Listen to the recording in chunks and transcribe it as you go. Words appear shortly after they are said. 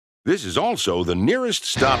This is also the nearest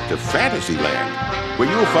stop to Fantasyland, where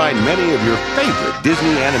you'll find many of your favorite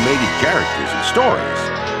Disney animated characters and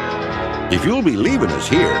stories. If you'll be leaving us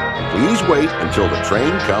here, please wait until the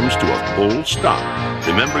train comes to a full stop.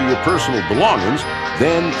 Remember your personal belongings,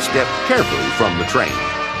 then step carefully from the train.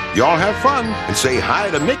 Y'all have fun and say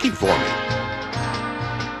hi to Mickey for me.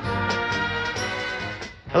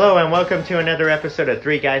 Hello and welcome to another episode of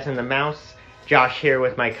Three Guys and the Mouse. Josh here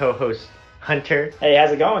with my co-host Hunter. Hey,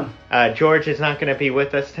 how's it going? George is not going to be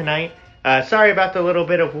with us tonight. Sorry about the little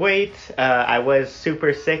bit of wait. I was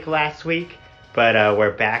super sick last week, but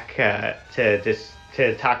we're back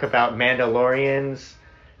to talk about Mandalorians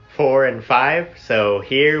 4 and 5. So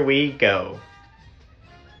here we go.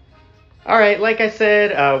 All right, like I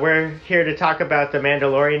said, we're here to talk about the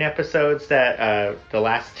Mandalorian episodes that the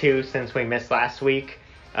last two since we missed last week.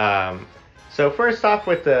 So first off,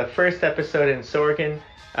 with the first episode in Sorgan.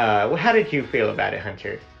 How did you feel about it,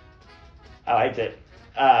 Hunter? I liked it.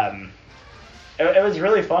 It was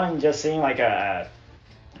really fun just seeing like a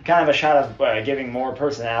kind of a shot of giving more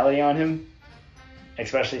personality on him,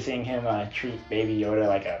 especially seeing him treat Baby Yoda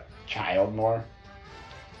like a child more.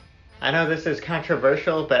 I know this is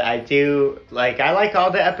controversial, but I like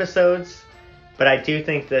all the episodes, but I do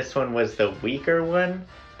think this one was the weaker one.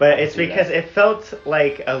 But it's because it felt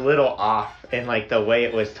like a little off in like the way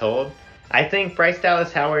it was told. I think Bryce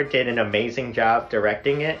Dallas Howard did an amazing job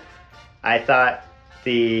directing it. I thought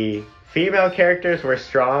the female characters were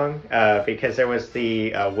strong because there was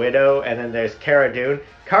the Widow and then there's Cara Dune.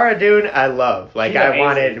 Cara Dune I love. Like, I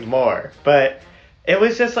wanted more. But it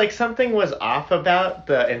was just like something was off about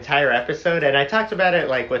the entire episode. And I talked about it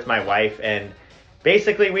like with my wife. And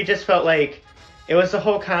basically we just felt like it was the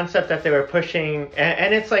whole concept that they were pushing.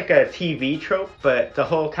 And it's like a TV trope. But the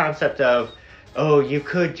whole concept of, oh, you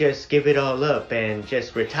could just give it all up and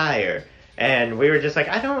just retire. And we were just like,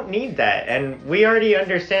 I don't need that. And we already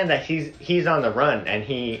understand that he's on the run and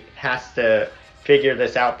he has to figure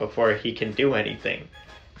this out before he can do anything.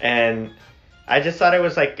 And I just thought it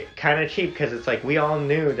was like kind of cheap because it's like we all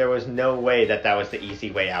knew there was no way that was the easy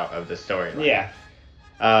way out of the storyline. Yeah.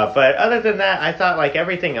 But other than that, I thought like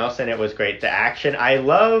everything else in it was great. The action, I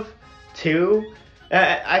love too.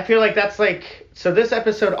 I feel like that's like... So this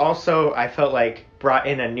episode also, I felt like, brought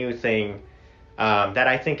in a new thing that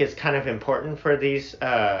I think is kind of important for these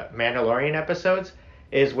Mandalorian episodes,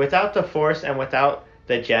 is without the Force and without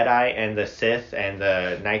the Jedi and the Sith and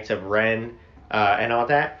the Knights of Ren and all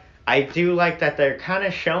that, I do like that they're kind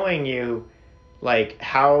of showing you like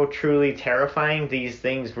how truly terrifying these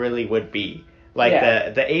things really would be. Like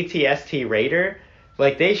the AT-ST Raider,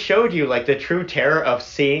 like they showed you like the true terror of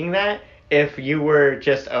seeing that. If you were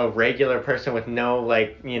just a regular person with no,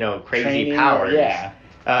 like, crazy training, powers,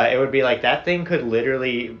 it would be like that thing could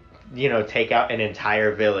literally, take out an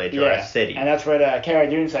entire village or a city. And that's what Cara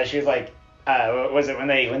Dune said. She was like, was it when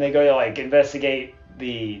they go to, like, investigate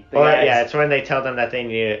the guys? Yeah, it's when they tell them that they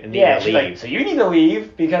need to leave. Like, so you need to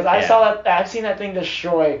leave because I've seen that thing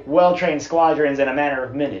destroy well-trained squadrons in a matter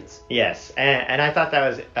of minutes. Yes, and I thought that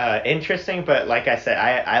was interesting, but like I said,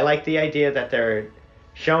 I like the idea that they're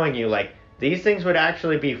showing you, like, these things would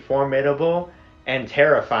actually be formidable and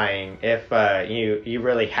terrifying if you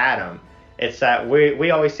really had them. It's that we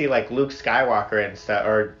always see like Luke Skywalker and stuff,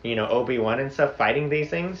 or Obi-Wan and stuff fighting these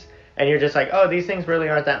things, and you're just like, oh, these things really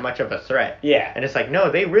aren't that much of a threat. Yeah. And it's like, no,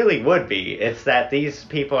 they really would be. It's that these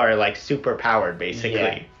people are like super powered, basically.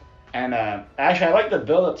 Yeah. And actually, I like the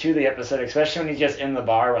build-up to the episode, especially when he's just in the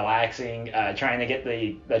bar relaxing, trying to get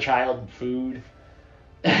the child food.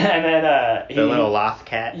 And then the little Loth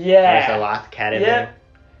cat. Yeah. There's a Loth cat in there.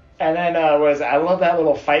 And then I love that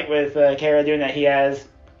little fight with Cara Dune that he has,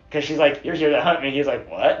 because she's like, you're here to hunt me. He's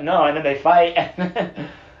like, what? No. And then they fight, and then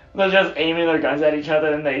they're just aiming their guns at each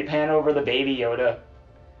other, and they pan over the Baby Yoda.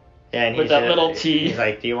 Yeah, and with that little tea. He's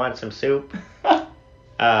like, do you want some soup?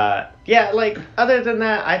 Like, other than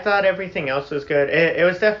that, I thought everything else was good. It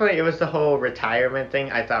was the whole retirement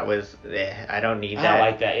thing I thought was, I don't need that. I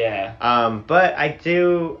like that, yeah. But I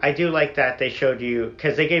do like that they showed you,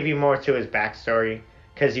 because they gave you more to his backstory,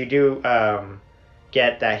 because you do,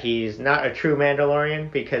 get that he's not a true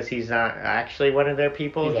Mandalorian, because he's not actually one of their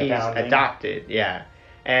people. He's adopted, yeah.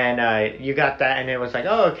 And, you got that, and it was like,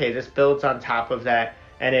 oh, okay, this builds on top of that,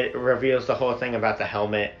 and it reveals the whole thing about the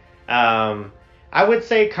helmet. I would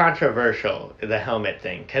say controversial, the helmet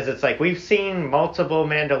thing, because it's like we've seen multiple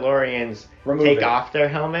Mandalorians take off their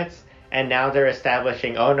helmets, and now they're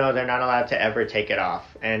establishing, oh no, they're not allowed to ever take it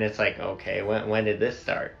off. And it's like, okay, when did this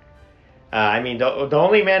start? The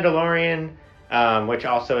only Mandalorian, which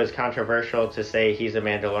also is controversial to say he's a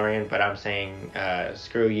Mandalorian, but I'm saying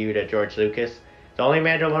screw you to George Lucas. The only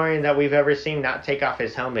Mandalorian that we've ever seen not take off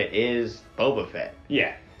his helmet is Boba Fett.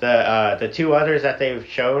 Yeah. The two others that they've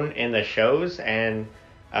shown in the shows and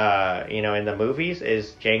in the movies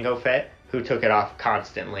is Jango Fett, who took it off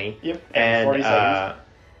constantly. Yep. And 40 seconds.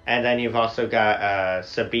 And then you've also got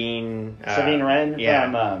Sabine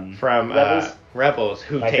Wren from Rebels,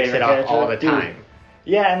 who takes it off all the time.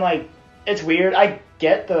 Yeah, and like it's weird. I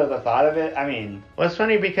get the thought of it. I mean, well, it's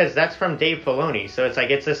funny because that's from Dave Filoni, so it's like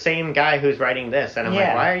it's the same guy who's writing this, and I'm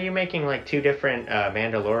like, why are you making like two different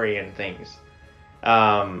Mandalorian things?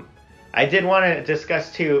 I did want to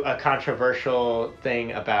discuss too a controversial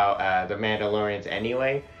thing about the Mandalorians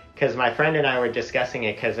anyway, because my friend and I were discussing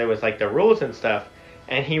it because it was like the rules and stuff,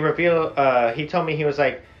 and he told me he was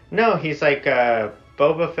like, no, he's like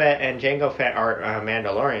Boba Fett and Jango Fett are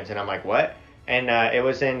Mandalorians, and I'm like, what? And it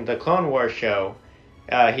was in the Clone Wars show.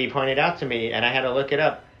 He pointed out to me, and I had to look it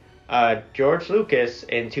up. George Lucas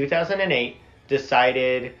in 2008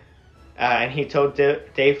 decided, and he told Dave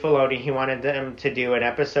Filoni he wanted them to do an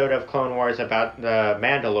episode of Clone Wars about the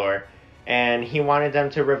Mandalore, and he wanted them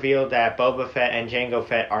to reveal that Boba Fett and Jango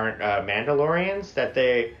Fett aren't Mandalorians,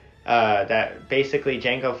 that basically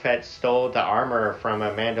Jango Fett stole the armor from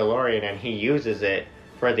a Mandalorian and he uses it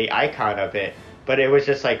for the icon of it. But it was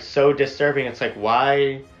just like so disturbing. It's like,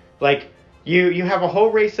 why? Like, you have a whole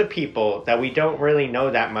race of people that we don't really know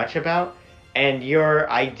that much about, and your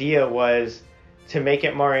idea was to make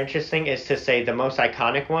it more interesting is to say the most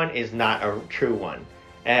iconic one is not a true one.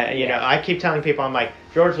 You know, I keep telling people, I'm like,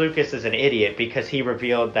 George Lucas is an idiot because he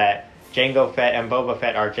revealed that Jango Fett and Boba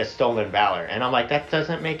Fett are just stolen valor. And I'm like, that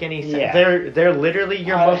doesn't make any sense. Yeah. They're literally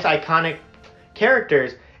your most iconic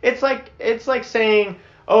characters. It's like saying,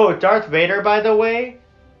 oh, Darth Vader, by the way,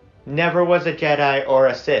 never was a Jedi or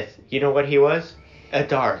a Sith. You know what he was? A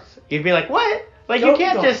Darth. You'd be like, what? Like, you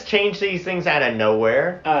can't just change these things out of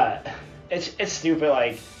nowhere. It's stupid.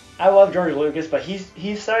 Like, I love George Lucas, but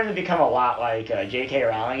he's starting to become a lot like J.K.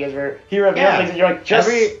 Rowling is, where he reveals things and you're like,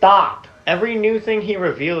 stop. Every new thing he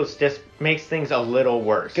reveals just makes things a little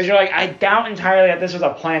worse. Because you're like, I doubt entirely that this was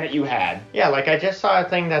a plan that you had. Yeah, like I just saw a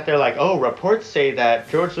thing that they're like, oh, reports say that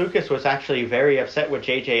George Lucas was actually very upset with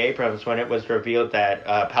J.J. Abrams when it was revealed that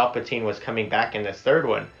Palpatine was coming back in this third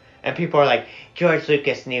one. And people are like, George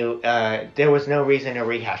Lucas knew there was no reason to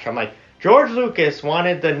rehash. I'm like, George Lucas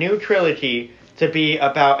wanted the new trilogy to be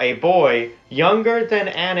about a boy younger than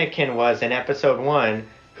Anakin was in Episode 1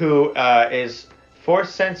 who is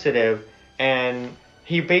Force sensitive, and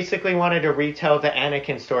he basically wanted to retell the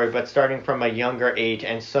Anakin story, but starting from a younger age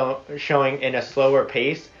and so showing in a slower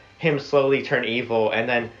pace him slowly turn evil and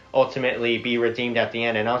then ultimately be redeemed at the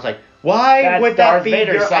end. And I was like, why would that be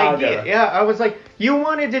your idea? Yeah, I was like, you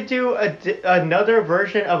wanted to do another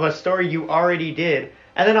version of a story you already did,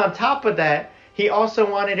 and then on top of that, he also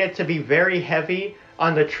wanted it to be very heavy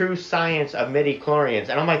on the true science of midichlorians.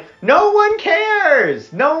 And I'm like, no one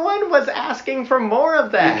cares! No one was asking for more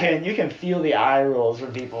of that! You can feel the eye rolls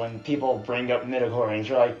from people when people bring up midichlorians.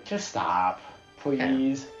 You're like, just stop,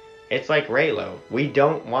 please. Yeah. It's like Raylo. We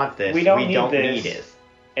don't want this. We don't need this.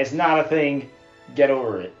 It's not a thing. Get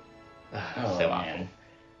over it. So awful.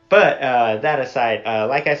 But that aside,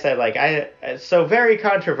 like I said, so very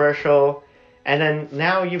controversial. And then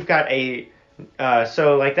now you've got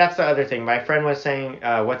so that's the other thing. My friend was saying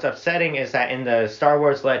what's upsetting is that in the Star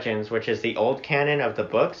Wars Legends, which is the old canon of the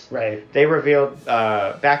books, right, they revealed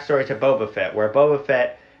backstory to Boba Fett, where Boba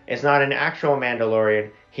Fett is not an actual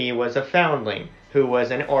Mandalorian. He was a foundling who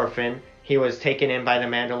was an orphan. He was taken in by the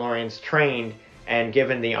Mandalorians, trained, and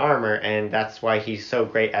given the armor, and that's why he's so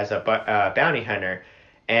great as a bounty hunter.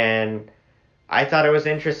 And I thought it was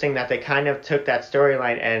interesting that they kind of took that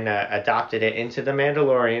storyline and adopted it into The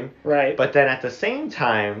Mandalorian. Right. But then at the same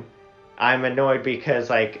time, I'm annoyed because,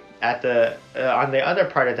 like, on the other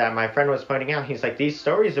part of that, my friend was pointing out, he's like, these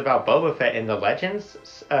stories about Boba Fett in the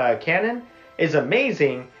Legends canon is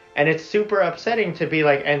amazing, and it's super upsetting to be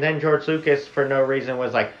like, and then George Lucas, for no reason,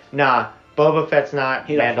 was like, nah, Boba Fett's not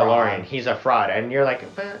Mandalorian. He's a fraud. And you're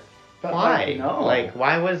like, but why? Like, no. Like,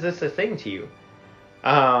 why was this a thing to you?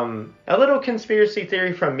 A little conspiracy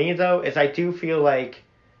theory from me, though, is I do feel like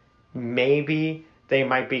maybe they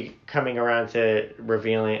might be coming around to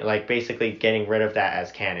revealing, like, basically getting rid of that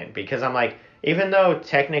as canon. Because I'm like, even though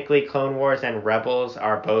technically Clone Wars and Rebels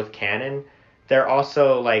are both canon, they're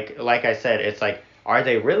also, like I said, it's like, are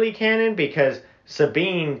they really canon? Because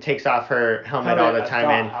Sabine takes off her helmet all the time,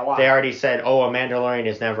 and they already said, oh, a Mandalorian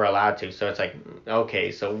is never allowed to. So it's like,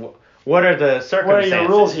 okay, so what are the circumstances? What are your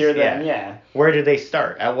rules here then? Yeah. Where did they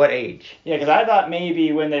start? At what age? Yeah, because I thought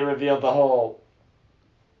maybe when they revealed the whole,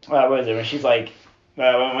 what is it? When she's like,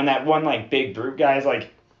 when that one like big brute guy is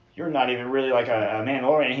like you're not even really like a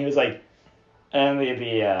Mandalorian. And he was like, and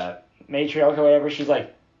the matriarch or whatever, she's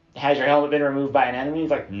like, has your helmet been removed by an enemy?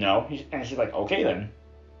 He's like, no. And she's like, okay then.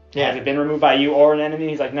 Yeah. Has it been removed by you or an enemy?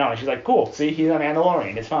 He's like, no. And she's like, cool. See, he's a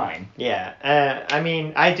Mandalorian. It's fine. Yeah. I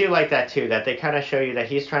mean, I do like that too. That they kind of show you that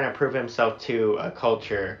he's trying to prove himself to a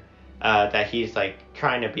culture that he's like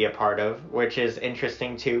trying to be a part of, which is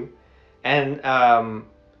interesting too. And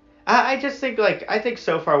I just think I think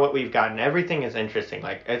so far what we've gotten, everything is interesting.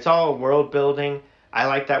 Like it's all world building. I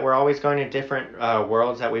like that we're always going to different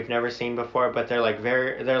worlds that we've never seen before, but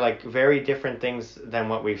they're very different things than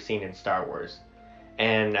what we've seen in Star Wars.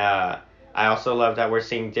 And I also love that we're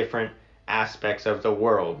seeing different aspects of the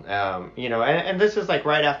world. And this is like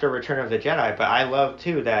right after Return of the Jedi, but I love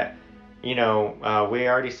too that, we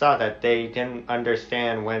already saw that they didn't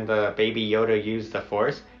understand when the baby Yoda used the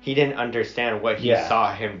Force. He didn't understand what he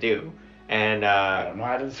saw him do. And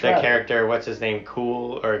the character, what's his name,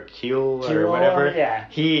 Kuel or whatever. Yeah.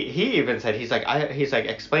 He even said he's like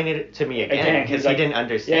explain it to me again because he didn't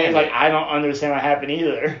understand. Yeah, he's like, I don't understand what happened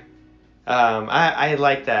either. I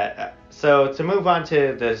like that. So to move on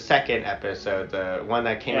to the second episode, the one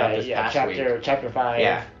that came out this past week. Chapter 5.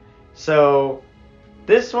 Yeah. So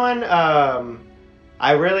this one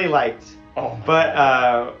I really liked. Oh my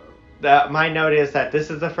God. My note is that this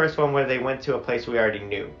is the first one where they went to a place we already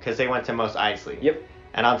knew because they went to Mos Eisley. Yep.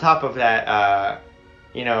 And on top of that,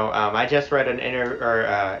 I just read an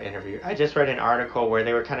interview. I just read an article where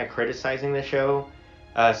they were kind of criticizing the show,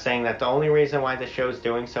 saying that the only reason why the show's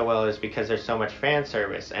doing so well is because there's so much fan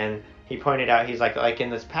service. And he pointed out, he's like in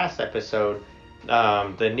this past episode,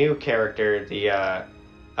 the new character, the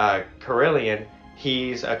Corellian,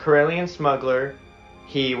 he's a Corellian smuggler.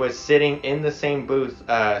 He was sitting in the same booth,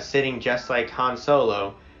 sitting just like Han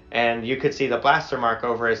Solo, and you could see the blaster mark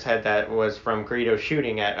over his head that was from Greedo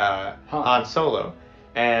shooting at Han Solo.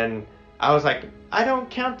 And I was like, I don't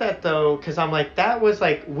count that though, because I'm like, that was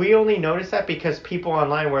like, we only noticed that because people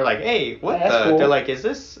online were like, hey, what the? Cool. They're like, is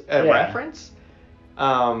this a reference?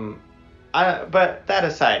 But that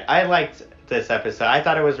aside, I liked this episode. I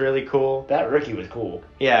thought it was really cool. That rookie was cool.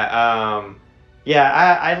 Yeah,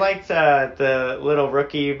 I liked the little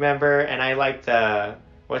rookie member, and I liked,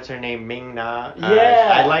 what's her name, Ming Na.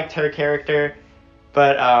 I liked her character,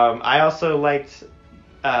 but I also liked,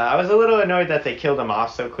 I was a little annoyed that they killed him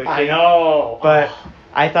off so quickly. I know! But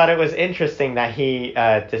I thought it was interesting that he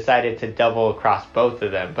decided to double cross both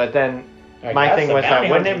of them. But then my thing was that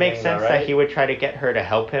wouldn't it make sense that he would try to get her to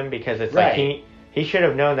help him, because it's like he should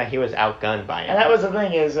have known that he was outgunned by him. And that was the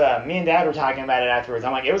thing is, me and Dad were talking about it afterwards.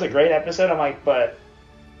 I'm like, it was a great episode. I'm like, but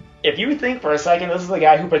if you think for a second this is the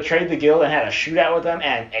guy who betrayed the guild and had a shootout with them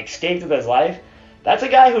and escaped with his life, that's a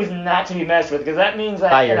guy who's not to be messed with, because that means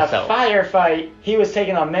that in a firefight, he was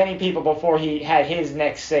taking on many people before he had his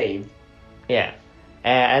neck saved. Yeah.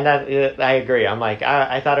 And that, I agree. I'm like,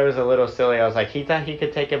 I thought it was a little silly. I was like, he thought he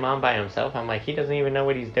could take him on by himself. I'm like, he doesn't even know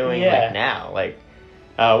what he's doing now. Like,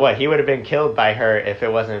 he would have been killed by her if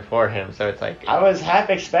it wasn't for him. So it's like, I was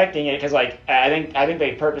half expecting it, because like I think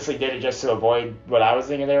they purposely did it just to avoid what I was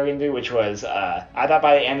thinking they were gonna do, which was I thought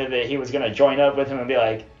by the end of it he was gonna join up with him and be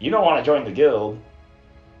like, you don't want to join the guild.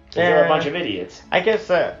 They're a bunch of idiots. I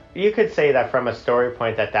guess you could say that from a story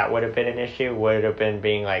point that would have been an issue, would have been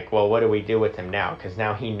being like, well, what do we do with him now? Because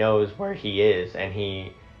now he knows where he is, and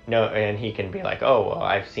he can be like, oh, well,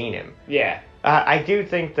 I've seen him. Yeah. I do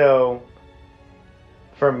think, though,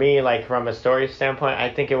 for me, like from a story standpoint, I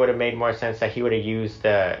think it would have made more sense that he would have used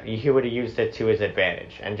it to his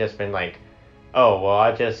advantage and just been like, oh, well,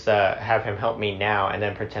 I'll just have him help me now and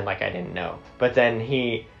then pretend like I didn't know. But then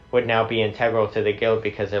he would now be integral to the guild,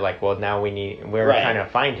 because they're like, well, now we're trying to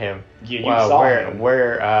find him. You saw him.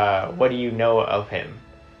 What do you know of him?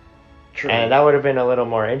 True. And that would have been a little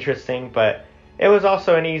more interesting, but it was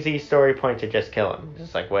also an easy story point to just kill him.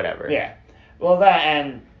 Just like, whatever. Yeah. Well, that,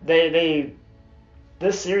 and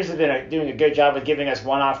this series has been doing a good job of giving us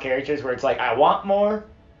one-off characters where it's like, I want more,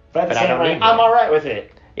 but at the same time, I'm alright with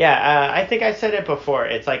it. Yeah, I think I said it before.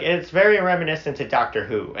 It's like, it's very reminiscent to Doctor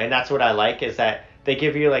Who, and that's what I like, is that they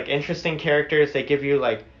give you, like, interesting characters, they give you,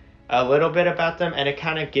 like, a little bit about them, and it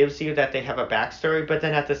kind of gives you that they have a backstory, but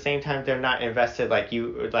then at the same time, they're not invested, like,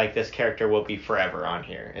 this character will be forever on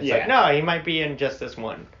here. It's like, no, he might be in just this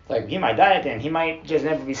one. Like, he might die at the end, he might just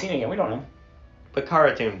never be seen again, we don't know. But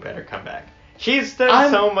Cara Dune better come back. She's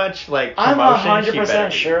done so much, like, promotion. I'm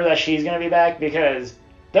 100% sure that she's going to be back, because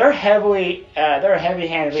they're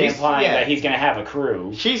heavy-handedly implying that he's going to have a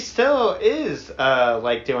crew. She still is,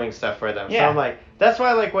 like, doing stuff for them. Yeah. So I'm like, that's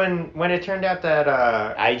why, like, when it turned out that,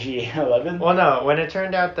 IG-11? Well, no, when it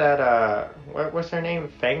turned out that, what's her name?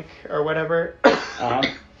 Fenk or whatever?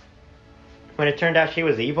 when it turned out she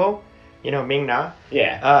was evil, Ming-Na.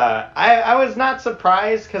 Yeah. I was not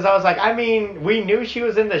surprised because I was like, I mean, we knew she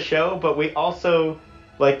was in the show, but we also,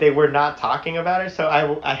 like, they were not talking about her. So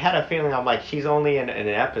I had a feeling, I'm like, she's only in an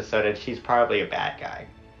episode and she's probably a bad guy.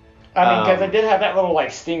 I mean, because I did have that little,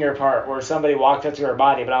 like, stinger part where somebody walked up to her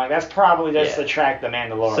body, but I'm like, that's probably just to track the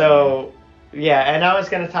Mandalorian. So, yeah, and I was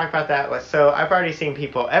going to talk about that. So, I've already seen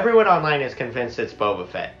everyone online is convinced it's Boba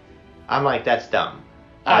Fett. I'm like, that's dumb.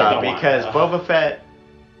 Because Boba Fett,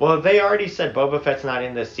 well, they already said Boba Fett's not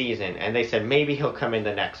in this season, and they said maybe he'll come in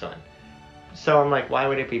the next one. So, I'm like, why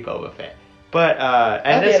would it be Boba Fett? But,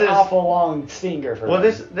 and this is an awful long stinger for me.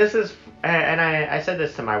 This is, and I said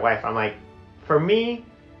this to my wife, I'm like, for me,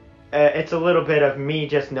 it's a little bit of me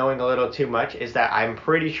just knowing a little too much, is that I'm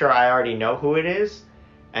pretty sure I already know who it is,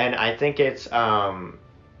 and I think it's,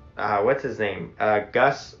 what's his name?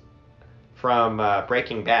 Gus from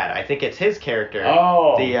Breaking Bad. I think it's his character.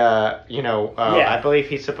 Oh. I believe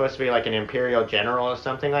he's supposed to be like an Imperial general or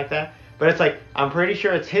something like that. But it's like, I'm pretty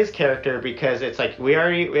sure it's his character because it's like,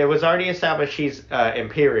 it was already established she's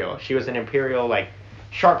Imperial. She was an Imperial, like,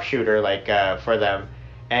 sharpshooter, like, for them.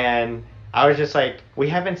 And I was just like, we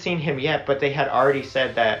haven't seen him yet, but they had already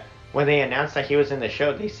said that when they announced that he was in the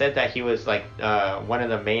show, they said that he was like one of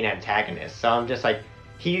the main antagonists. So I'm just like,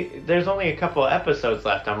 there's only a couple of episodes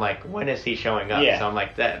left. I'm like, when is he showing up? Yeah. So I'm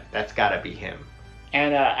like, that's gotta be him.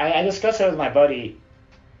 And I discussed it with my buddy,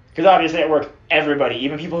 because obviously at work, everybody,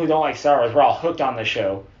 even people who don't like Star Wars, we're all hooked on the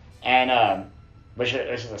show. And which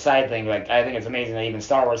is a side thing. Like, I think it's amazing that even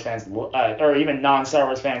Star Wars fans, or even non-Star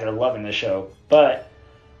Wars fans, are loving the show. But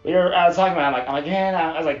I was talking about, I'm like, man,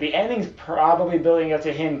 I was like, the ending's probably building up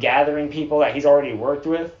to him gathering people that he's already worked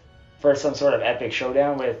with for some sort of epic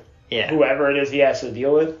showdown with whoever it is he has to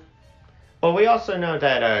deal with. Well, we also know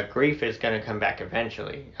that Grief is going to come back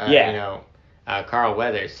eventually. Carl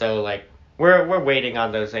Weathers. So, like, we're waiting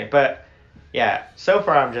on those things. But, yeah, so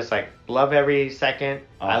far I'm just like, love every second.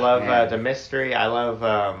 I love the mystery. I love,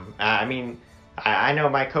 I know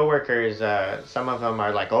my coworkers, some of them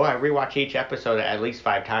are like, I rewatch each episode at least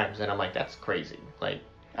 5 times, and I'm like, that's crazy. Like,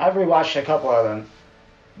 I've rewatched a couple of them,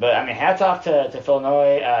 but I mean, hats off to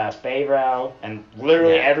Filoni, Favreau, and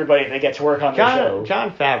literally everybody that gets to work on the show.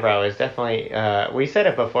 Jon Favreau is definitely, we said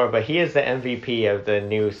it before, but he is the MVP of the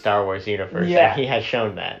new Star Wars universe. Yeah, and he has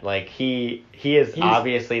shown that. Like, he's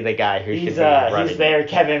obviously the guy who should be running. He's their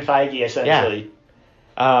Kevin Feige essentially.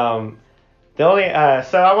 Yeah. The only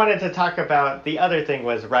so I wanted to talk about the other thing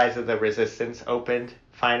was Rise of the Resistance opened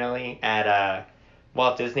finally at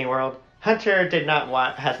Walt Disney World. Hunter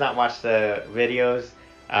has not watched the videos.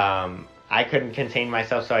 I couldn't contain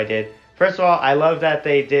myself, so I did. First of all, I love that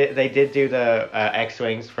they did do the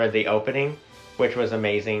X-Wings for the opening, which was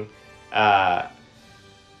amazing. That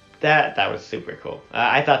was super cool.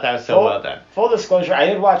 I thought that was so well done. Full disclosure, I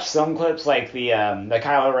did watch some clips, like the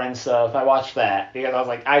Kylo Ren stuff. I watched that because I was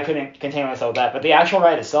like, I couldn't contain myself with that. But the actual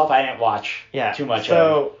ride itself, I didn't watch too much of.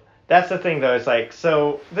 So that's the thing, though. It's like,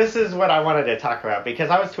 so this is what I wanted to talk about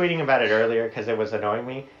because I was tweeting about it earlier because it was annoying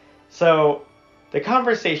me. So the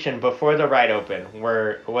conversation before the ride opened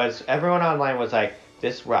was everyone online was like,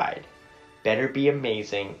 this ride better be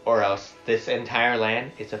amazing or else this entire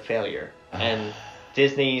land is a failure. And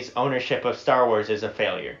Disney's ownership of Star Wars is a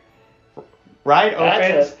failure. Ride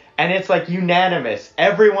opens, and it's like unanimous.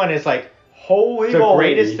 Everyone is like, holy the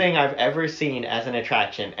greatest thing I've ever seen as an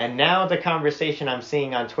attraction. And now the conversation I'm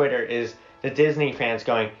seeing on Twitter is the Disney fans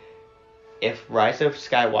going, if Rise of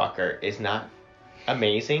Skywalker is not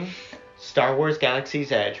amazing, Star Wars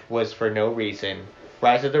Galaxy's Edge was for no reason.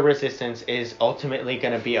 Rise of the Resistance is ultimately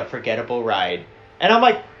going to be a forgettable ride. And I'm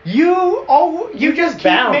like, you just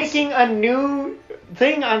keep making a new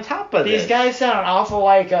thing on top of this. These guys sound awful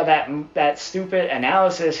like that stupid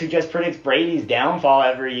analysis who just predicts Brady's downfall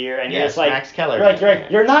every year, and you're just like, Max Keller.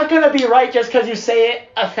 You're not going to be right just because you say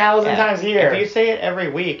it 1,000 times a year. If you say it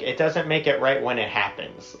every week, it doesn't make it right when it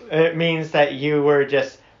happens. It means that you were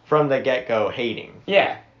just from the get-go hating.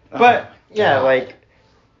 Yeah. But like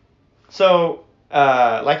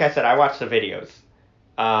I said, I watched the videos.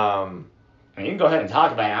 I mean, you can go ahead and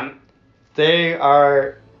talk about them.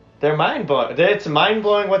 They're mind-blowing. It's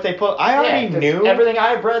mind-blowing what they pull. I already knew. Everything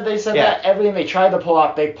I've read, they said that everything they tried to pull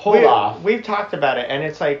off, they pulled off. We've talked about it, and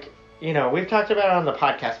it's like, we've talked about it on the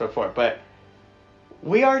podcast before, but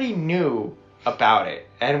we already knew about it.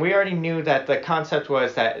 And we already knew that the concept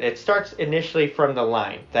was that it starts initially from the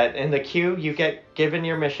line. That in the queue, you get given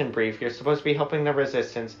your mission brief. You're supposed to be helping the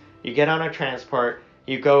Resistance. You get on a transport.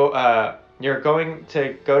 You go, you're going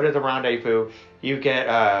to go to the rendezvous. You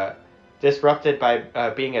get disrupted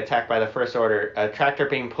by being attacked by the First Order. A tractor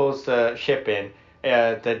beam pulls the ship in.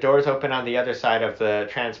 the doors open on the other side of the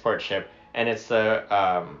transport ship, and it's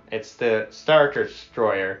the Star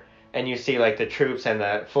Destroyer, and you see like the troops and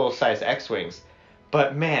the full-size X-wings.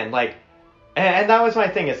 But man, like, and that was my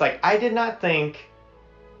thing. It's like I did not think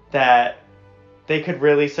that they could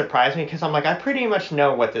really surprise me, because I'm like, I pretty much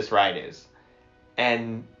know what this ride is,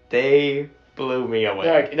 and they blew me away.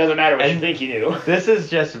 Yeah, it doesn't matter what you think you do. This is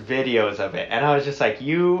just videos of it, and I was just like,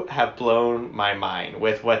 you have blown my mind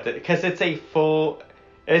with because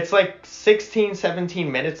it's like 16,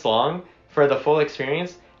 17 minutes long for the full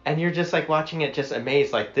experience, and you're just like watching it just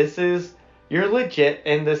amazed, like you're legit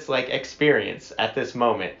in this like experience at this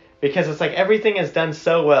moment, because it's like everything is done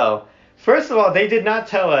so well. First of all, they did not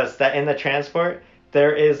tell us that in the transport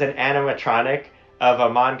there is an animatronic of a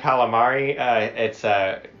Mon Calamari. It's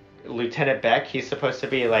Lieutenant Beck. He's supposed to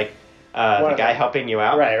be like the guy helping you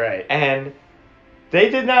out. Right. And they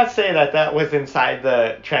did not say that was inside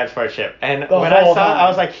the transport ship. And when I saw it, I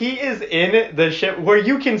was like, he is in the ship where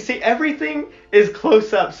you can see everything is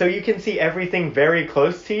close up, so you can see everything very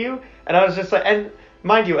close to you. And I was just like, and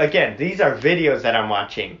mind you, again, these are videos that I'm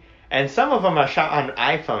watching, and some of them are shot on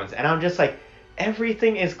iPhones, and I'm just like,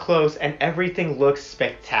 everything is close and everything looks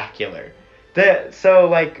spectacular. So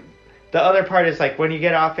like the other part is like when you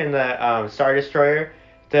get off in the Star Destroyer,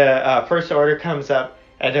 the First Order comes up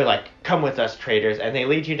and they're like, come with us, traitors, and they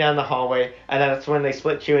lead you down the hallway, and that's when they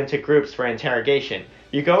split you into groups for interrogation.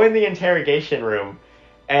 You go in the interrogation room,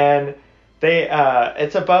 and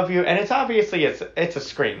it's above you, and it's obviously it's a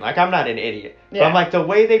screen. Like, I'm not an idiot, but I'm like, the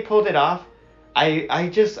way they pulled it off,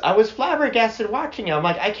 I was flabbergasted watching it. I'm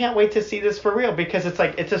like, I can't wait to see this for real, because it's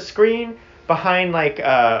like it's a screen behind like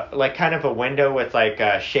kind of a window with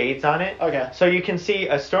like shades on it. Okay. So you can see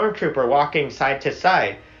a stormtrooper walking side to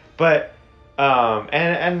side, but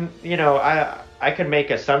and you know, I could make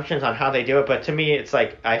assumptions on how they do it, but to me it's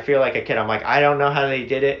like I feel like a kid. I'm like, I don't know how they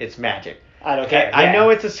did it. It's magic. I don't care. I know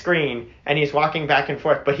it's a screen, and he's walking back and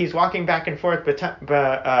forth, but he's walking back and forth with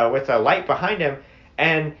a light behind him,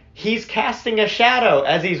 and he's casting a shadow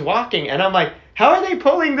as he's walking, and I'm like, how are they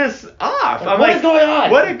pulling this off? What is going on?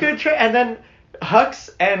 What a good trick. And then Hux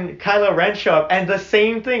and Kylo Ren show up, and the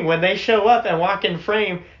same thing, when they show up and walk in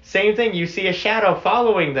frame, same thing, you see a shadow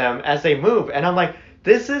following them as they move, and I'm like,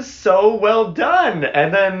 this is so well done.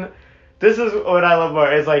 And then this is what I love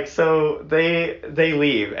more, is like, so they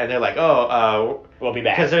leave, and they're like, we'll be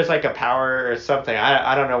back, because there's like a power or something,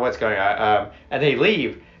 I don't know what's going on, and they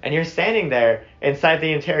leave, and you're standing there inside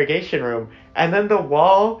the interrogation room, and then the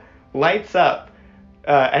wall lights up,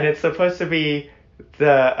 and it's supposed to be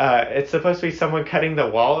someone cutting the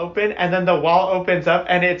wall open, and then the wall opens up,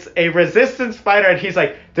 and it's a Resistance fighter, and he's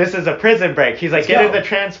like, this is a prison break. He's like, get in the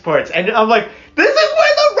transports, and I'm like, this is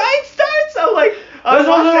where the ride starts. I'm like, this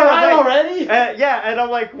was the ride already? Yeah, and I'm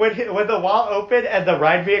like, when the wall opened and the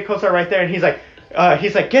ride vehicles are right there, and he's like,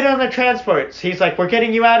 get on the transports. He's like, we're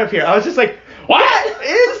getting you out of here. I was just like, what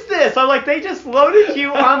is this? I'm like, they just loaded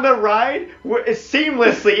you on the ride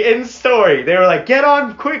seamlessly in story. They were like, get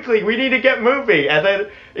on quickly, we need to get moving. And then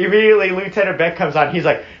immediately Lieutenant Beck comes on. He's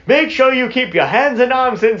like, make sure you keep your hands and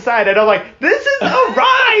arms inside. And I'm like, this is a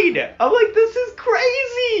ride. I'm like, this is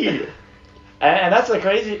crazy. And that's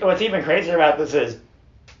what's even crazier about this is,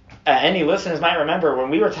 any listeners might remember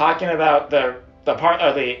when we were talking about the part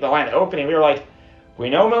of the line of opening, we were like, we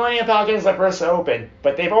know Millennium Falcon is the first to open,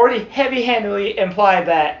 but they've already heavy-handedly implied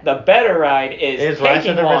that the better ride is Rise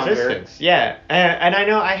of the longer. Resistance. Yeah, and I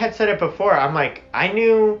know I had said it before. I'm like, I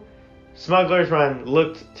knew Smuggler's Run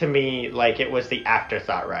looked to me like it was the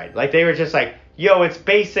afterthought ride. Like, they were just like, yo, it's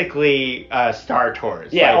basically Star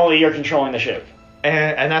Tours. Yeah, like, only you're controlling the ship.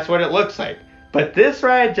 And that's what it looks like. But this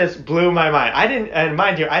ride just blew my mind. And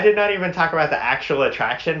mind you, I did not even talk about the actual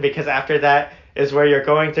attraction, because after that is where you're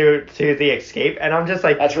going through to the escape, and I'm just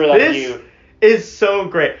like, that's really this is so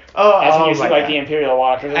great. That's when you see like the Imperial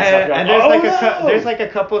Walkers and stuff going, and there's there's like a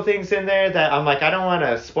couple of things in there that I'm like, I don't want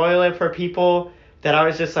to spoil it for people, that I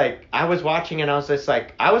was just like, I was watching and I was just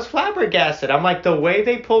like, I was flabbergasted. I'm like, the way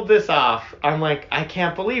they pulled this off, I'm like, I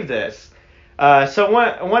can't believe this. So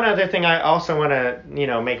one other thing I also want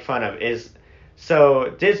to make fun of is,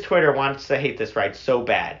 so Diz Twitter wants to hate this ride so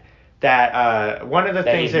bad that one of the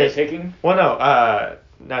things is nitpicking? Well, no,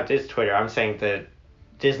 not Diz Twitter. I'm saying the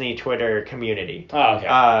Disney Twitter community. Oh,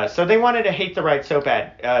 okay. So they wanted to hate the ride so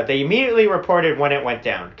bad. They immediately reported when it went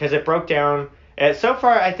down, because it broke down. So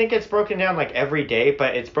far, I think it's broken down like every day,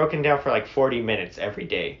 but it's broken down for like 40 minutes every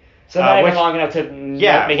day. So not even long enough to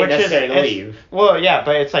make it necessary to leave. Well, yeah,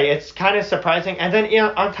 but it's kind of surprising. And then,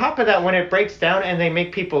 on top of that, when it breaks down and they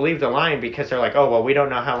make people leave the line because they're like, oh, well, we don't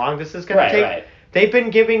know how long this is going to take. Right. They've been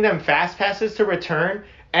giving them fast passes to return,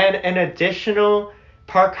 and an additional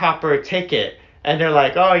park hopper ticket. And they're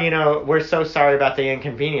like, oh, we're so sorry about the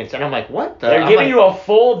inconvenience. And I'm like, what the? They're giving you a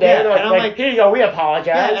full day. Yeah, They're and I'm like, here you go, we apologize.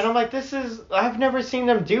 Yeah, and I'm like, I've never seen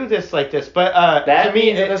them do this like this. But that to me,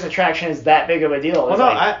 means that this attraction is that big of a deal. Well, no,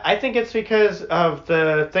 I think it's because of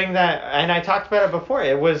the thing that, and I talked about it before,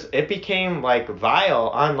 it became like vile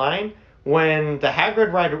online when the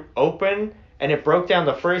Hagrid ride opened and it broke down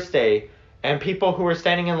the first day, and people who were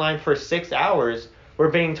standing in line for 6 hours were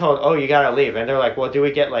being told, oh, you gotta leave. And they're like, well, do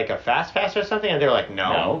we get like a fast pass or something? And they're like,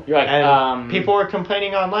 no. You're like, and people were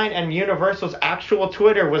complaining online, and Universal's actual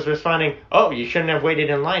Twitter was responding, oh, you shouldn't have waited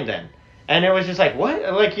in line then. And it was just like,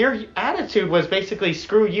 what? Like, your attitude was basically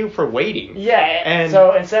screw you for waiting. Yeah, and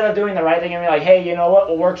so instead of doing the right thing and be like, hey, you know what,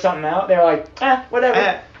 we'll work something out, they're like,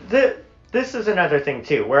 whatever. This is another thing,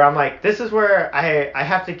 too, where I'm like, this is where I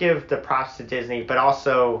have to give the props to Disney, but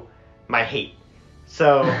also my hate.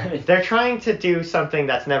 So they're trying to do something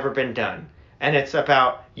that's never been done, and it's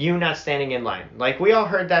about you not standing in line. Like, we all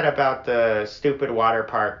heard that about the stupid water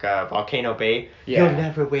park, Volcano Bay. Yeah. You'll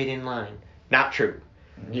never wait in line. Not true.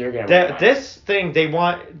 You're gonna this thing,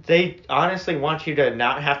 they honestly want you to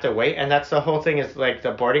not have to wait, and that's the whole thing, is like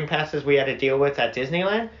the boarding passes we had to deal with at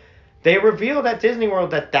Disneyland. They revealed at Disney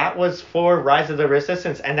World that was for Rise of the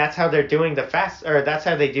Resistance, and that's how they're doing that's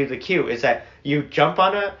how they do the queue, is that you jump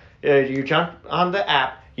on the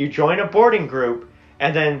app, you join a boarding group,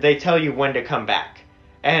 and then they tell you when to come back.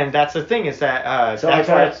 And that's the thing, is that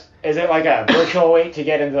is it like a virtual wait to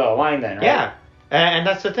get into the line then, right? Yeah. And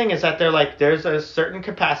that's the thing, is that they're like, there's a certain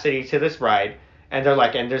capacity to this ride, and they're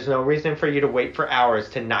like, and there's no reason for you to wait for hours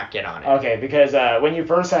to not get on it. Okay, because when you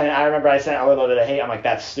first sent it, I remember I sent a little bit of hate. I'm like,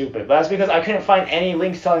 that's stupid. But that's because I couldn't find any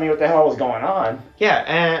links telling me what the hell was going on. Yeah,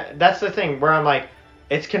 and that's the thing, where I'm like,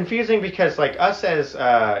 it's confusing because, like, us as,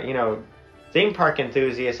 theme park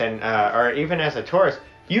enthusiasts and, or even as a tourist,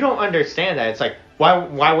 you don't understand that. It's like,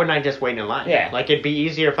 why wouldn't I just wait in line? Yeah. Like, it'd be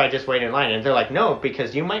easier if I just wait in line. And they're like, no,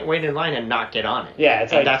 because you might wait in line and not get on it. Yeah,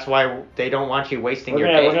 it's and like, that's why they don't want you wasting your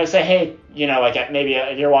day. We're going to say, hey, like, maybe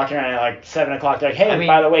you're walking around at, like, 7 o'clock. They're like, hey,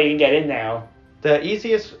 by the way, you can get in now. The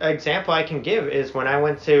easiest example I can give is when I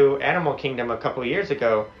went to Animal Kingdom a couple years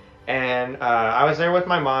ago, and I was there with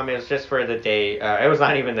my mom. It was just for the day. It was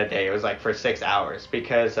not even the day. It was, like, for 6 hours,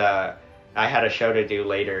 because I had a show to do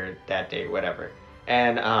later that day, whatever.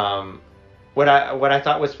 And what I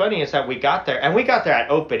thought was funny is that we got there at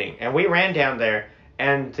opening, and we ran down there,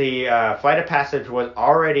 and the Flight of Passage was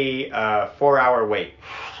already a 4-hour wait.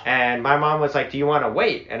 And my mom was like, do you want to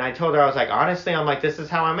wait? And I told her, I was like, honestly, I'm like, this is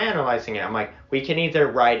how I'm analyzing it. I'm like, we can either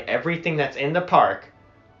ride everything that's in the park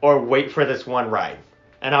or wait for this one ride.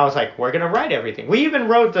 And I was like, we're going to ride everything. We even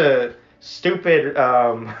rode the stupid,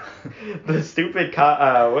 what is it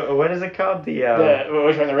called? Which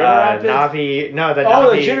one, the river rapids? Navi, no, the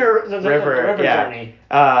Navi the river journey.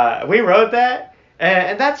 We rode that,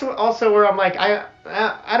 and that's also where I'm like,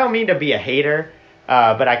 I don't mean to be a hater,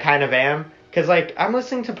 but I kind of am, because like I'm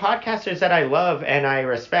listening to podcasters that I love and I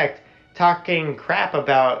respect talking crap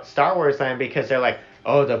about Star Wars Land because they're like,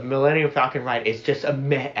 oh, the Millennium Falcon ride is just a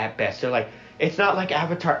meh at best. They're like, it's not like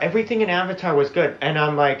Avatar. Everything in Avatar was good, and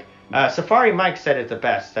I'm like. Safari Mike said it the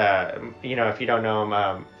best. If you don't know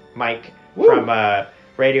him, Mike from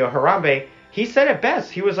Radio Harambe, he said it best.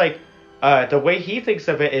 He was like, the way he thinks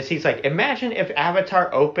of it is he's like, imagine if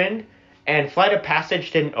Avatar opened and Flight of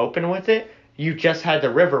Passage didn't open with it, you just had the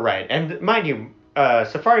river ride. And mind you,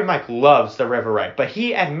 Safari Mike loves the river ride, but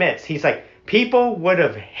he admits, he's like, people would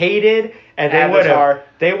have hated and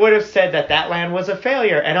they would have said that land was a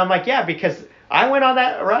failure. And I'm like, yeah, because I went on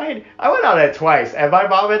that ride. I went on it twice, and my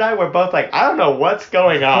mom and I were both like, I don't know what's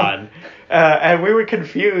going on. And we were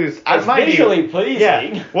confused. It's visually pleasing.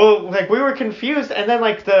 Yeah. Well, like, we were confused, and then,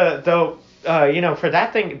 like, for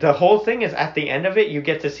that thing, the whole thing is at the end of it, you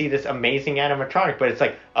get to see this amazing animatronic, but it's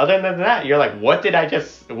like, other than that, you're like, what did I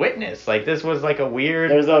just witness? Like, this was like a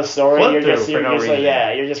weird. There's no story. You're just you're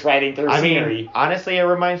just riding through scenery. I mean, honestly, it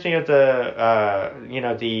reminds me of the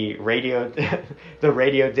the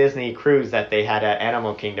Radio Disney cruise that they had at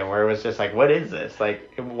Animal Kingdom, where it was just like, what is this?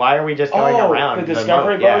 Like, why are we just going around? The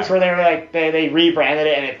Discovery boats where they were like, they rebranded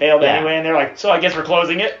it and it failed anyway, and they're like, so I guess we're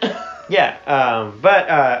closing it. Yeah,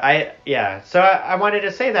 so I wanted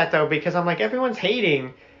to say that, though, because I'm like, everyone's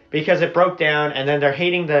hating because it broke down, and then they're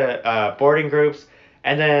hating the boarding groups,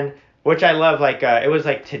 and then, which I love, like, it was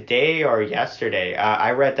like today or yesterday,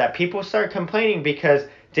 I read that people started complaining because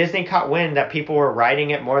Disney caught wind that people were riding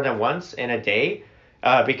it more than once in a day,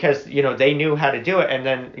 because, they knew how to do it, and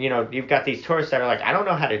then, you've got these tourists that are like, I don't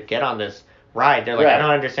know how to get on this ride. They're like, I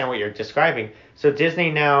don't understand what you're describing. So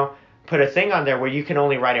Disney now put a thing on there where you can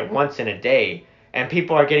only ride it once in a day, and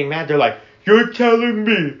people are getting mad. They're like, "You're telling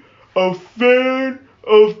me, a fan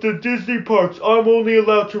of the Disney parks, I'm only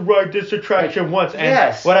allowed to ride this attraction once." And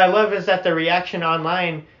yes. what I love is that the reaction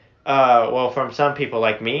online, from some people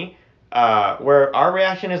like me, where our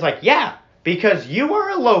reaction is like, yeah, because you are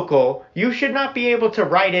a local, you should not be able to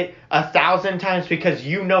ride it 1,000 times because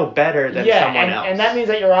you know better than someone else. And that means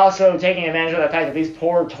that you're also taking advantage of the fact that these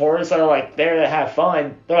poor tourists are like there to have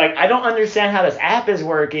fun. They're like, I don't understand how this app is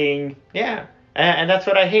working. Yeah, and that's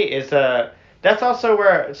what I hate is that's also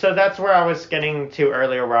that's where I was getting to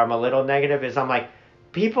earlier where I'm a little negative is I'm like,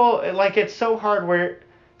 people, like, it's so hard where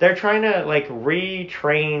they're trying to like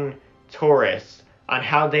retrain tourists on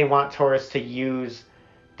how they want tourists to use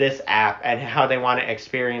this app and how they want to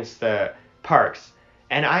experience the parks.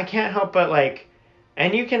 And I can't help but like,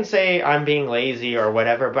 and you can say I'm being lazy or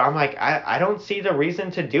whatever, but I'm like, I don't see the reason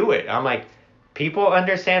to do it. I'm like, people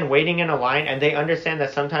understand waiting in a line, and they understand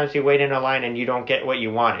that sometimes you wait in a line and you don't get what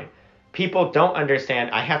you wanted. People don't understand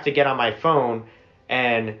I have to get on my phone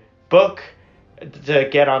and book to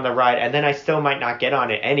get on the ride, and then I still might not get on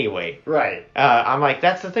it anyway. Right. I'm like,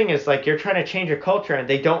 that's the thing is like you're trying to change your culture and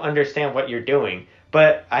they don't understand what you're doing.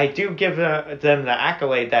 But I do give them the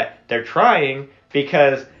accolade that they're trying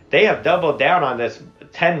because they have doubled down on this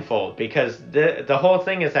tenfold. Because the whole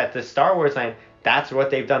thing is that the Star Wars Land, that's what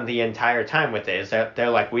they've done the entire time with it. Is that they're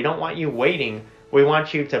like, we don't want you waiting. We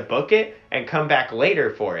want you to book it and come back later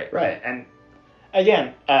for it. Right. And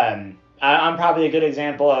again, I'm probably a good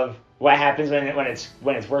example of what happens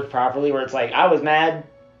when it's worked properly. Where it's like I was mad,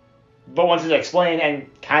 but once it's explained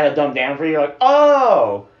and kind of dumbed down for you, you're like,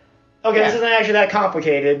 oh, okay, This isn't actually that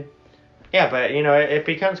complicated. Yeah, but it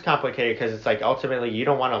becomes complicated because it's like ultimately you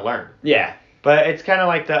don't want to learn. Yeah. But it's kind of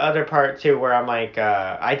like the other part too, where I'm like,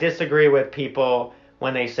 I disagree with people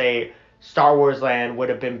when they say Star Wars Land would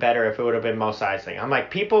have been better if it would have been Mos Eisley. I'm like,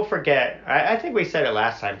 people forget. I think we said it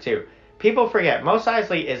last time too. People forget Mos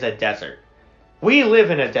Eisley is a desert. We live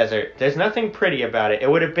in a desert. There's nothing pretty about it. It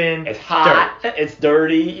would have been It's hot. dirt. It's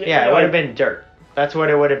dirty. Yeah, it would have been dirt. That's what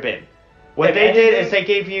it would have been. What they did is they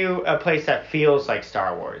gave you a place that feels like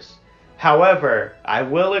Star Wars. However, I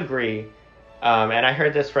will agree, and I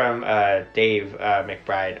heard this from Dave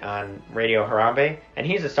McBride on Radio Harambe, and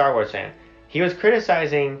he's a Star Wars fan. He was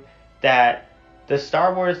criticizing that the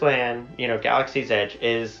Star Wars Land, Galaxy's Edge,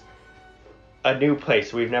 is a new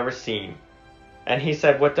place we've never seen. And he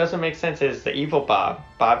said what doesn't make sense is the evil Bob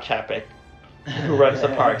Chapek, who runs the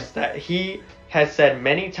parks, that he has said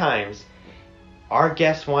many times, our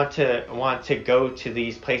guests want to go to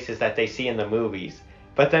these places that they see in the movies.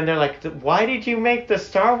 But then they're like, why did you make the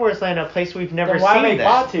Star Wars Land a place we've never seen? Why make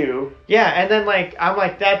Batuu? Yeah, and then I'm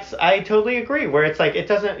like, I totally agree. Where it's like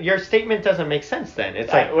your statement doesn't make sense. Then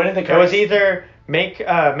it's like it was either make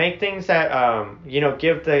things that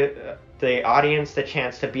give the audience the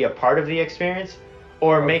chance to be a part of the experience,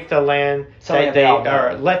 or make the land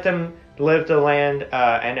or let them live the land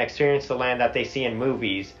and experience the land that they see in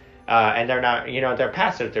movies, and they're not they're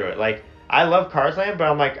passive through it. Like I love Cars Land,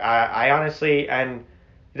 but I'm like I honestly, and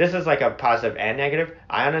this is like a positive and negative,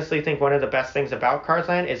 I honestly think one of the best things about Cars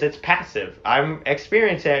Land is it's passive. I'm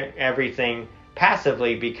experiencing everything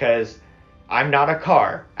passively because I'm not a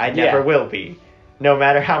car. I never will be. No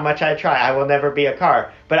matter how much I try, I will never be a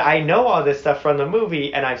car. But I know all this stuff from the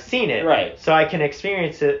movie, and I've seen it. Right. So I can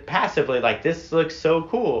experience it passively, like, this looks so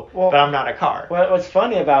cool, but I'm not a car. What's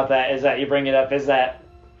funny about that is that you bring it up is that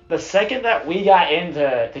the second that we got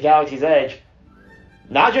into Galaxy's Edge,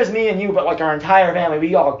 not just me and you, but like our entire family,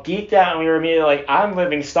 we all geeked out and we were immediately like, I'm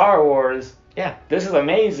living Star Wars. Yeah. This is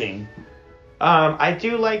amazing. I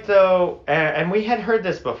do like, though, and we had heard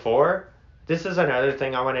this before. This is another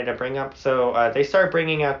thing I wanted to bring up. So they started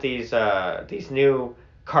bringing out these new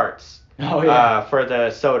carts for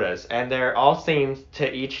the sodas, and they're all themed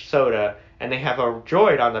to each soda, and they have a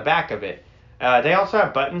droid on the back of it. They also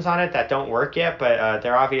have buttons on it that don't work yet, but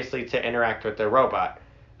they're obviously to interact with the robot.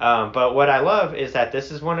 But what I love is that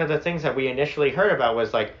this is one of the things that we initially heard about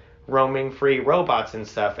was like roaming free robots and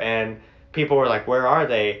stuff, and people were like, where are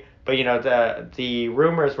they? But the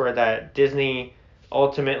rumors were that Disney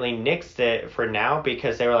ultimately nixed it for now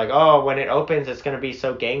because they were like, oh, when it opens it's going to be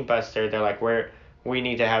so gangbuster. They're like, we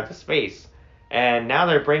need to have the space. And now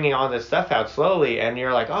they're bringing all this stuff out slowly, and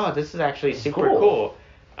you're like, oh, this is actually super cool.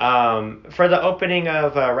 For the opening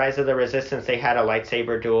of Rise of the Resistance, they had a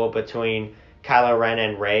lightsaber duel between Kylo Ren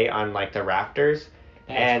and Rey on like the rafters.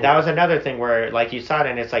 And that was another thing where like you saw it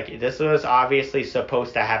and it's like this was obviously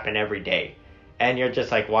supposed to happen every day. And you're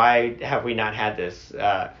just like, why have we not had this?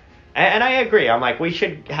 And I agree. I'm like, we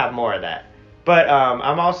should have more of that. But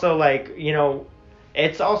I'm also like,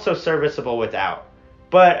 it's also serviceable without.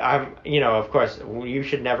 But of course, you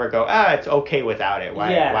should never go. It's okay without it.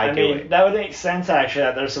 Why I do mean, it? that would make sense actually.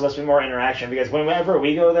 That there's supposed to be more interaction because whenever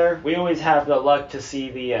we go there, we always have the luck to see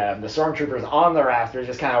the stormtroopers on the rafters,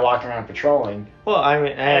 just kind of walking around patrolling. Well, I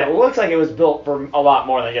mean, And it looks like it was built for a lot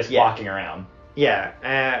more than just walking around. Yeah,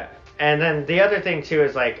 and then the other thing too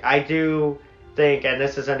is like I do think, and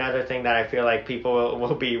this is another thing that I feel like people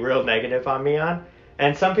will be real negative on me on,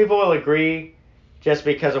 and some people will agree just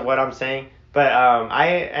because of what I'm saying. But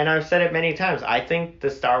I've said it many times. I think the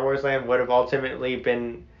Star Wars land would have ultimately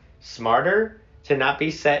been smarter to not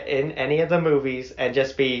be set in any of the movies and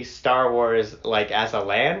just be Star Wars like as a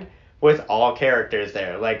land with all characters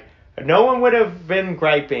there. Like no one would have been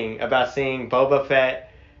griping about seeing Boba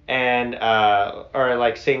Fett and or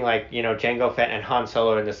like seeing like Jango Fett and Han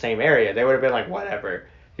Solo in the same area. They would have been like whatever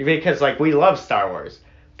because like we love Star Wars.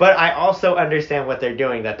 But I also understand what they're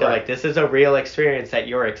doing. That they're like this is a real experience that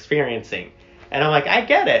you're experiencing. And I'm like, I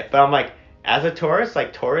get it, but I'm like, as a tourist,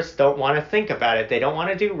 like tourists don't want to think about it. They don't want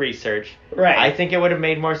to do research. Right. I think it would have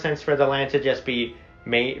made more sense for the land to just be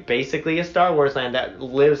basically a Star Wars land that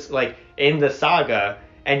lives like in the saga,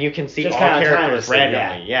 and you can see just all characters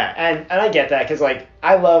randomly. Yeah. And I get that because like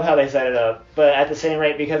I love how they set it up, but at the same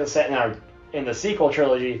rate, because it's set in the sequel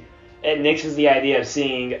trilogy, it nixes the idea of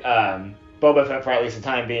seeing Boba Fett for at least the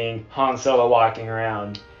time being, Han Solo walking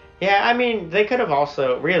around. Yeah, I mean, they could have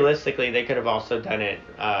also, realistically, they could have also done it,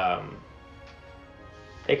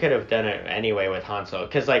 they could have done it anyway with Han Solo.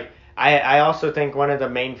 Because, like, I also think one of the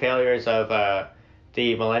main failures of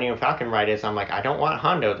the Millennium Falcon ride is I'm like, I don't want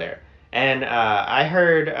Hondo there. And I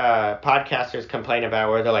heard podcasters complain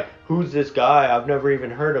about where they're like, who's this guy? I've never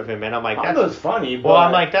even heard of him. And I'm like, Hondo's funny, but... Well,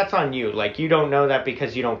 I'm like, that's on you. Like, you don't know that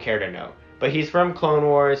because you don't care to know. But he's from Clone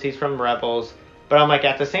Wars, he's from Rebels. But I'm like,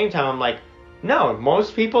 at the same time, I'm like, no,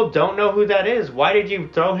 most people don't know who that is. Why did you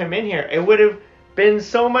throw him in here? It would have been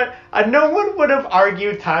so much... no one would have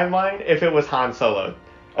argued timeline if it was Han Solo.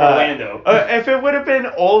 Orlando. If it would have been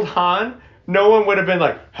old Han, no one would have been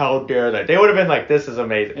like, how dare they? They would have been like, this is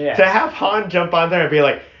amazing. Yeah. To have Han jump on there and be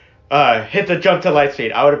like, hit the jump to light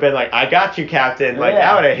speed, I would have been like, I got you, Captain. Like,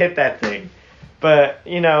 I would have hit that thing. But,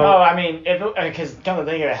 No, I mean, because come to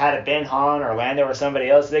think of it, had it been Han or Lando or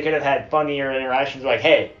somebody else, they could have had funnier interactions like,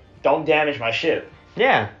 hey, don't damage my ship.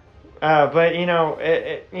 Yeah. But, we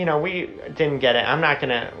didn't get it. I'm not going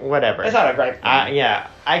to, whatever. It's not a gripe. Yeah,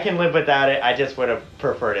 I can live without it. I just would have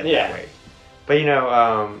preferred it that way.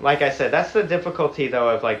 But, like I said, that's the difficulty, though,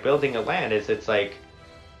 of, like, building a land is it's like,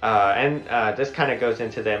 this kind of goes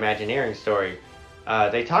into the Imagineering story.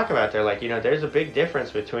 They talk about, they're like, there's a big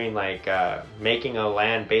difference between, like, making a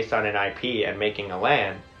land based on an IP and making a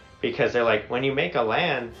land. Because they're like, when you make a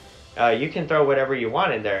land... you can throw whatever you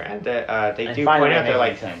want in there, and they do point out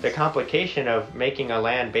that the complication of making a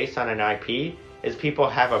land based on an IP is people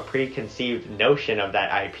have a preconceived notion of that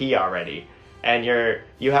IP already, and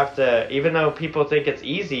you have to, even though people think it's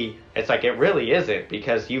easy, it's like it really isn't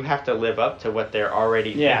because you have to live up to what they're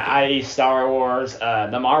already thinking. i.e. Star Wars,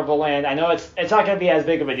 the Marvel Land. I know it's not going to be as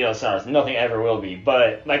big of a deal as Star Wars. Nothing ever will be.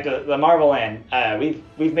 But like the Marvel Land,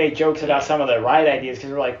 we've made jokes about some of the ride ideas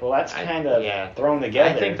because we're like, well, that's kind of thrown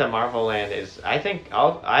together. I think the Marvel Land is. I think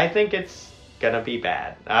it's gonna be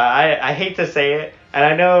bad. I hate to say it, and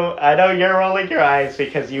I know you're rolling your eyes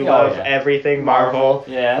because you love everything Marvel.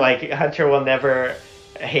 Yeah. Like Hunter will never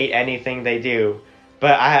hate anything they do.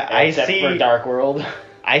 But I see for Dark World.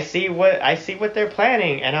 I see what they're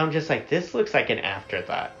planning, and I'm just like, this looks like an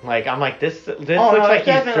afterthought. Like I'm like, this looks like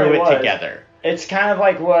you threw it together. It's kind of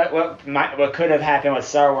like what could have happened with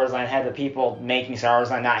Star Wars Land had the people making Star Wars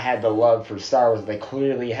Land not had the love for Star Wars they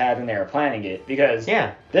clearly had when they were planning it. Because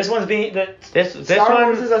this one's being Star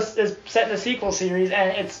Wars is set in the sequel series,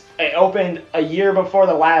 and it opened a year before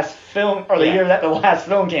the last film or the year that the last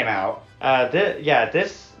film came out.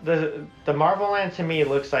 The Marvel Land to me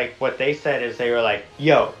looks like what they said is they were like,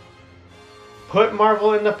 yo, put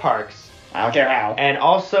Marvel in the parks. I don't care how. And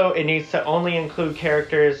also, it needs to only include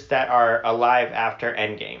characters that are alive after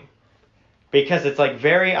Endgame. Because it's, like,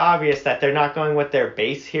 very obvious that they're not going with their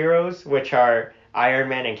base heroes, which are Iron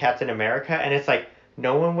Man and Captain America. And it's like,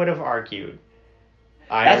 no one would have argued.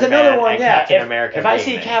 That's another one, Captain America if I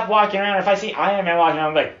see Cap walking around, if I see Iron Man walking around,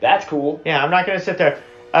 I'm like, that's cool. Yeah, I'm not going to sit there,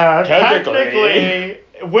 technically,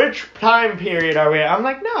 which time period are we at? I'm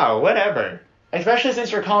like, no, whatever. Especially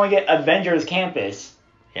since you're calling it Avengers Campus.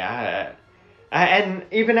 Yeah. And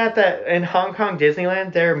even in Hong Kong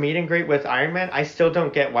Disneyland, their meet and greet with Iron Man, I still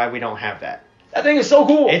don't get why we don't have that. That thing is so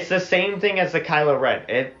cool. It's the same thing as the Kylo Ren.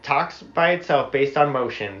 It talks by itself based on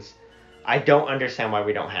motions. I don't understand why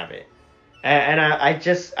we don't have it. And I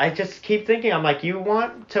just keep thinking, I'm like, you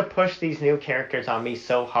want to push these new characters on me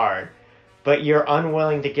so hard, but you're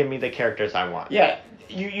unwilling to give me the characters I want. Yeah,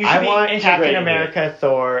 you should I be want Captain integrating America,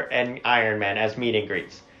 Thor, and Iron Man as meet and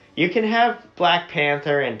greets. You can have Black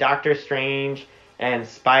Panther and Doctor Strange and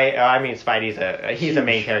Spidey's he's a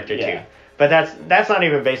main Huge, character yeah. too. But that's not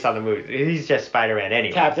even based on the movie. He's just Spider-Man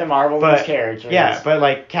anyway. Captain Marvel, But- these characters. Yeah, but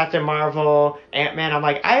like Captain Marvel, Ant-Man, I'm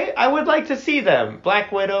like, I would like to see them.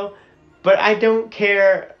 Black Widow, but I don't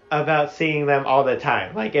care about seeing them all the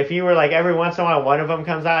time. Like if you were like every once in a while one of them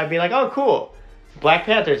comes out, I'd be like, oh cool, Black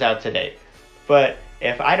Panther's out today. But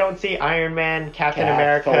if I don't see Iron Man, Captain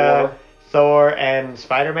America, Thor, and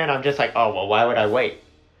Spider-Man, I'm just like, oh well, why would I wait?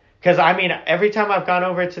 Because I mean, every time I've gone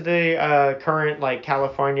over to the current like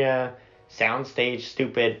California soundstage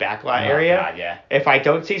stupid backlot area, God, yeah. if I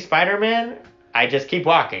don't see Spider-Man, I just keep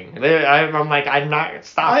walking. I'm like, I'm not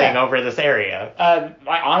stopping over this area.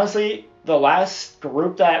 Honestly, the last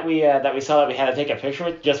group that we saw that we had to take a picture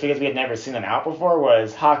with, just because we had never seen them out before,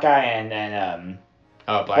 was Hawkeye and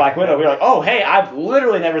Black Widow. We were like, oh hey, I've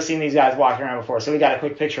literally never seen these guys walking around before, so we got a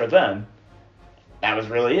quick picture of them. That was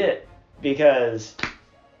really it. Because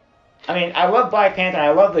I mean, I love Black Panther, and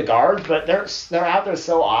I love the guards, but they're out there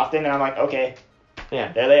so often, and I'm like, okay,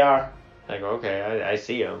 Yeah. there they are. Like, okay, I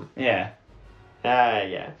see them. Yeah.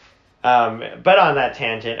 Yeah. But on that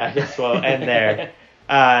tangent, I guess we'll end there.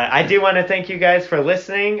 I do want to thank you guys for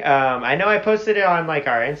listening. I know I posted it on like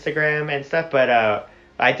our Instagram and stuff, but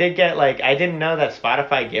I did get like, I didn't know that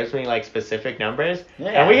Spotify gives me like specific numbers.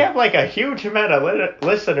 Yeah. And we have like a huge amount of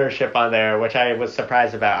listenership on there, which I was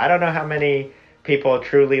surprised about. I don't know how many people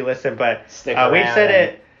truly listen, but Stick we've around.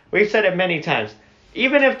 said it many times.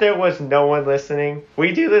 Even if there was no one listening,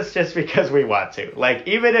 we do this just because we want to. Like,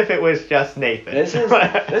 even if it was just Nathan. This is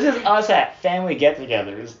us at family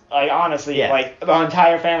get-togethers. Like, honestly, Yeah. like, the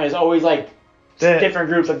entire family is always, like, different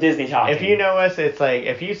groups of Disney talking. If you know us, it's like,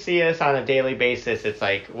 if you see us on a daily basis, it's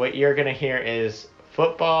like, what you're going to hear is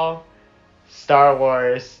football, Star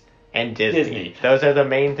Wars, and Disney. Those are the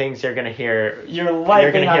main things you're going to hear. You're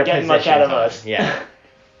likely gonna not hear getting much out of positions us. on. Yeah.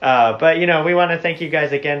 But, we want to thank you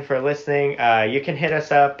guys again for listening. You can hit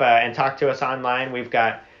us up and talk to us online. We've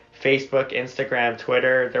got Facebook, Instagram,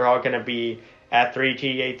 Twitter. They're all going to be at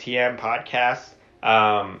 3GATM Podcast.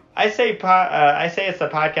 I say it's the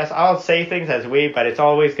podcast. I'll say things as we, but it's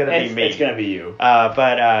always going to be me. It's going to be you.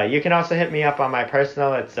 But you can also hit me up on my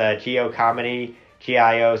personal. It's GioComedy,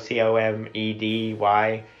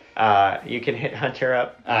 GIOCOMEDY. You can hit Hunter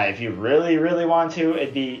up. If you really, really want to,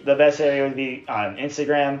 the best area would be on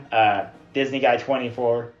Instagram, Disney Guy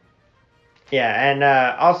 24. Yeah, and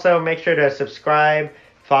also make sure to subscribe,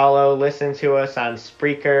 follow, listen to us on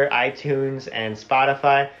Spreaker, iTunes, and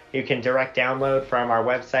Spotify. You can direct download from our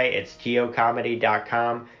website. It's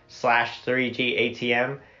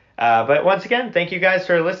geocomedy.com/3GATM. But once again, thank you guys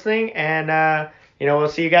for listening, and we'll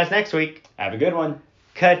see you guys next week. Have a good one.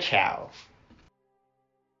 Ka-chow.